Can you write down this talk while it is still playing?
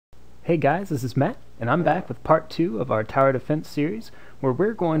Hey guys, this is Matt, and I'm back with part 2 of our tower defense series, where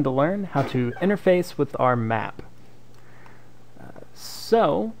we're going to learn how to interface with our map.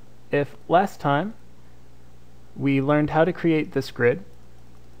 So, if last time we learned how to create this grid,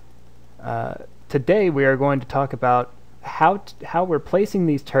 today we are going to talk about how we're placing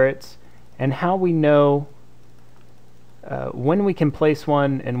these turrets and how we know when we can place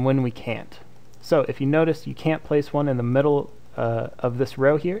one and when we can't. So if you notice, you can't place one in the middle of this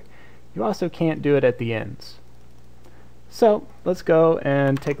row here. You also can't do it at the ends. So let's go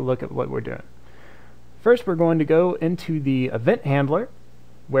and take a look at what we're doing. First, we're going to go into the event handler,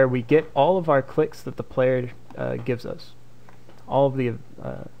 where we get all of our clicks that the player gives us, all the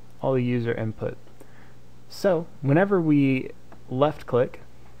user input. So whenever we left click,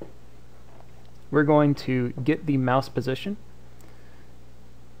 we're going to get the mouse position,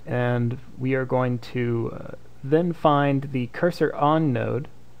 and we are going to then find the cursor on node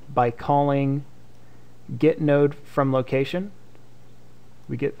by calling get node from location.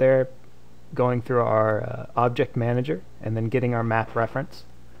 We get there going through our object manager and then getting our map reference,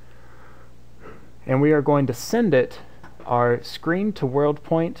 and we are going to send it our screen to world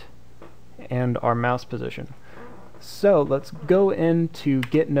point and our mouse position. So let's go into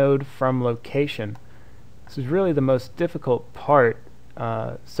get node from location. This is really the most difficult part.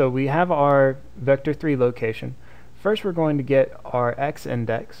 So we have our vector 3 location. First we're going to get our x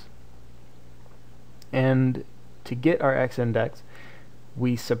index, and to get our x index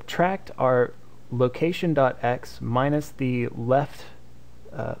we subtract our location.x minus the left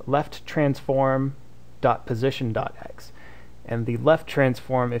transform dot position.x, and the left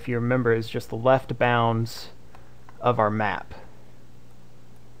transform, if you remember, is just the left bounds of our map.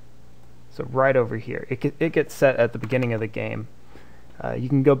 So right over here, it gets set at the beginning of the game. You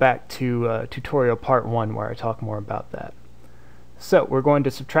can go back to tutorial part 1 where I talk more about that. So we're going to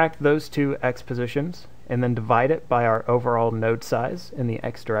subtract those two x positions and then divide it by our overall node size in the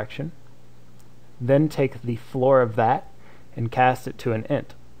x direction. Then take the floor of that and cast it to an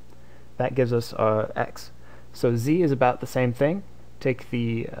int. That gives us x. So z is about the same thing. Take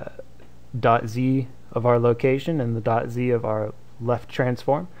the dot z of our location and the dot z of our left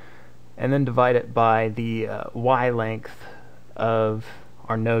transform, and then divide it by the y length of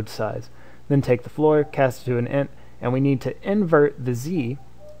our node size. Then take the floor, cast it to an int, and we need to invert the z,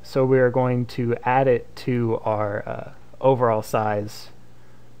 so we are going to add it to our overall size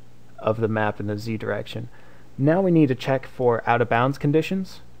of the map in the z direction. Now we need to check for out of bounds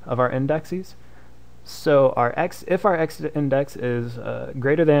conditions of our indexes. So if our x index is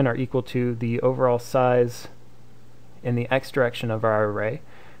greater than or equal to the overall size in the x direction of our array,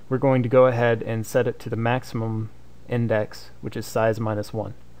 we're going to go ahead and set it to the maximum index, which is size minus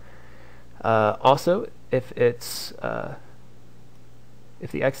 1. Also, if the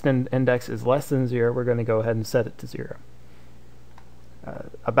x index is less than 0, we're going to go ahead and set it to 0.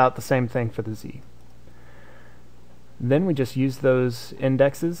 About the same thing for the z. Then we just use those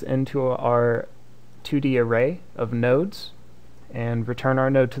indexes into our 2D array of nodes and return our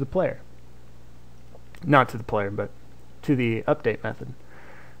node to the player. Not to the player, but to the update method.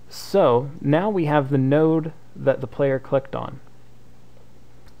 So now we have the node that the player clicked on.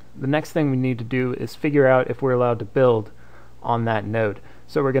 The next thing we need to do is figure out if we're allowed to build on that node.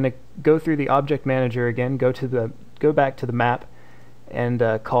 So we're going to go through the object manager again, go back to the map, and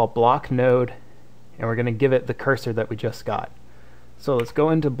call block node, and we're going to give it the cursor that we just got. So let's go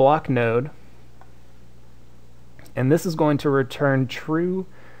into block node, and this is going to return true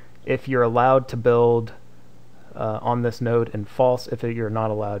if you're allowed to build on this node, and false if you're not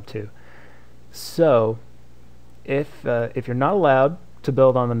allowed to. So if you're not allowed to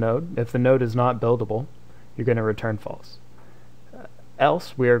build on the node, if the node is not buildable, you're going to return false.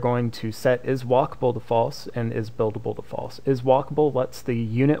 Else we are going to set is walkable to false and is buildable to false. Is walkable lets the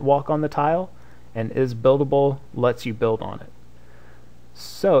unit walk on the tile, and is buildable lets you build on it.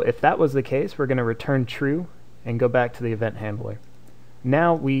 So if that was the case, we're going to return true and go back to the event handler.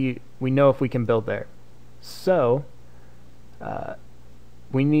 Now we know if we can build there. So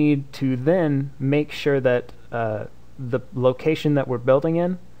we need to then make sure that the location that we're building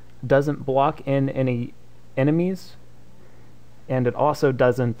in doesn't block in any enemies, and it also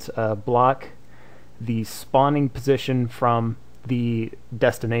doesn't block the spawning position from the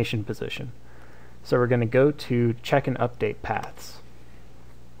destination position. So we're going to go to check and update paths.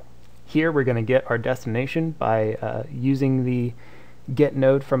 Here we're going to get our destination by using the get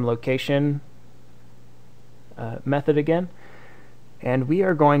node from location method again, and we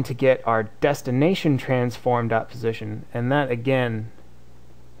are going to get our destination transform.position, and that again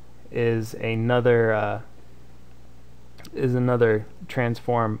is another is another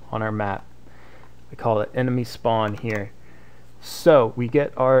transform on our map. We call it enemy spawn here. So we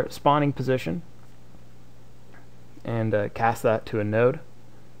get our spawning position and cast that to a node.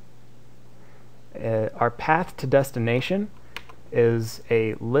 Our path to destination is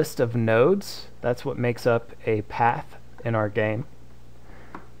a list of nodes. That's what makes up a path in our game.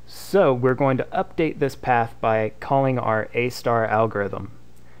 So we're going to update this path by calling our A-star algorithm.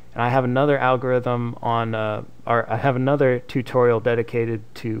 And I have another algorithm on, I have another tutorial dedicated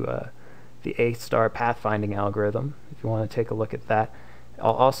to the A-star pathfinding algorithm, if you want to take a look at that.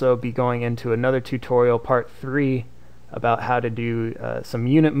 I'll also be going into another tutorial, part 3, about how to do some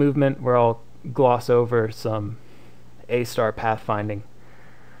unit movement, where I'll gloss over some A-star pathfinding.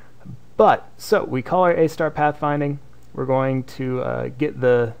 But, so we call our A-star pathfinding. We're going to get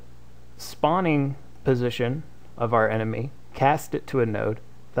the spawning position of our enemy, cast it to a node.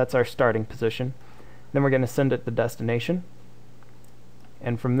 That's our starting position. Then we're going to send it the destination.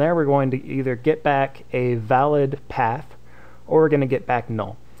 And from there we're going to either get back a valid path, or we're going to get back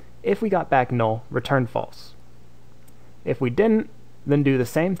null. If we got back null, return false. If we didn't, then do the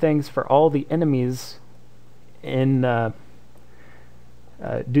same things for all the enemies in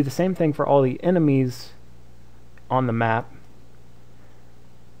do the same thing for all the enemies on the map.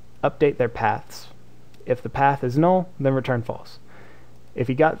 Update their paths. If the path is null, then return false. If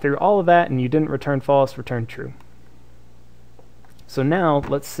you got through all of that and you didn't return false, return true. So now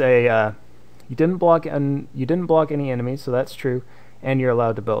let's say you didn't block any enemies, so that's true, and you're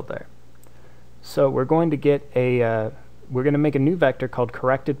allowed to build there. So we're going to get a we're going to make a new vector called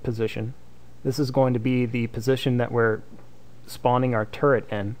corrected position. This is going to be the position that we're spawning our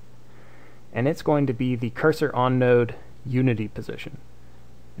turret in, and it's going to be the cursor on node unity position.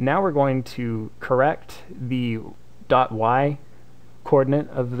 Now we're going to correct the .y coordinate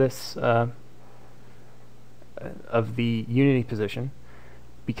of this of the unity position,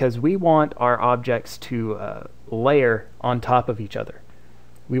 because we want our objects to layer on top of each other.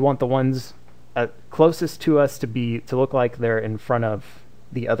 We want the ones closest to us to look like they're in front of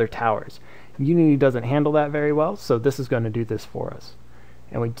the other towers. Unity doesn't handle that very well, so this is going to do this for us.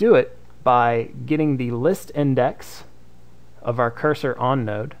 And we do it by getting the list index of our cursor on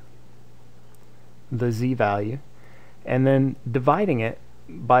node, the z value, and then dividing it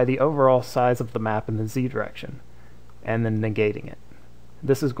by the overall size of the map in the z direction, and then negating it.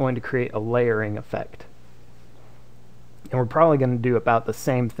 This is going to create a layering effect. And we're probably going to do about the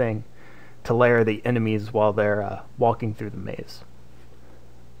same thing to layer the enemies while they're walking through the maze.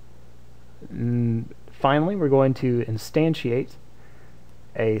 Finally, we're going to instantiate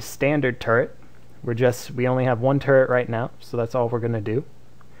a standard turret. We only have one turret right now, so that's all we're going to do.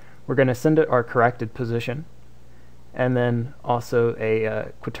 We're going to send it our corrected position, and then also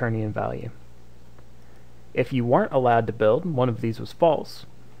a quaternion value. If you weren't allowed to build, one of these was false,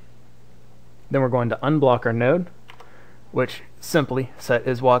 then we're going to unblock our node, which simply set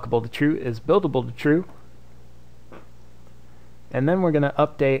is walkable to true is buildable to true, and then we're going to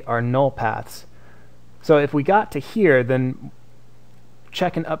update our null paths. So if we got to here, then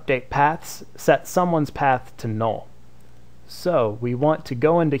check and update paths, set someone's path to null. So we want to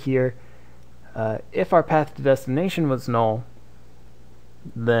go into here, if our path to destination was null,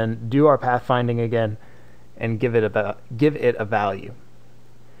 then do our pathfinding again and give it a value.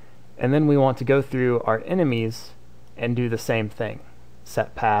 And then we want to go through our enemies and do the same thing.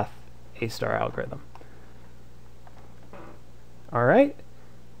 Set path, A-star algorithm. Alright,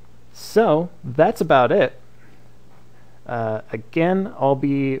 so that's about it. Again, I'll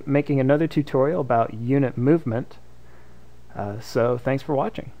be making another tutorial about unit movement. So thanks for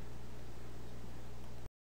watching.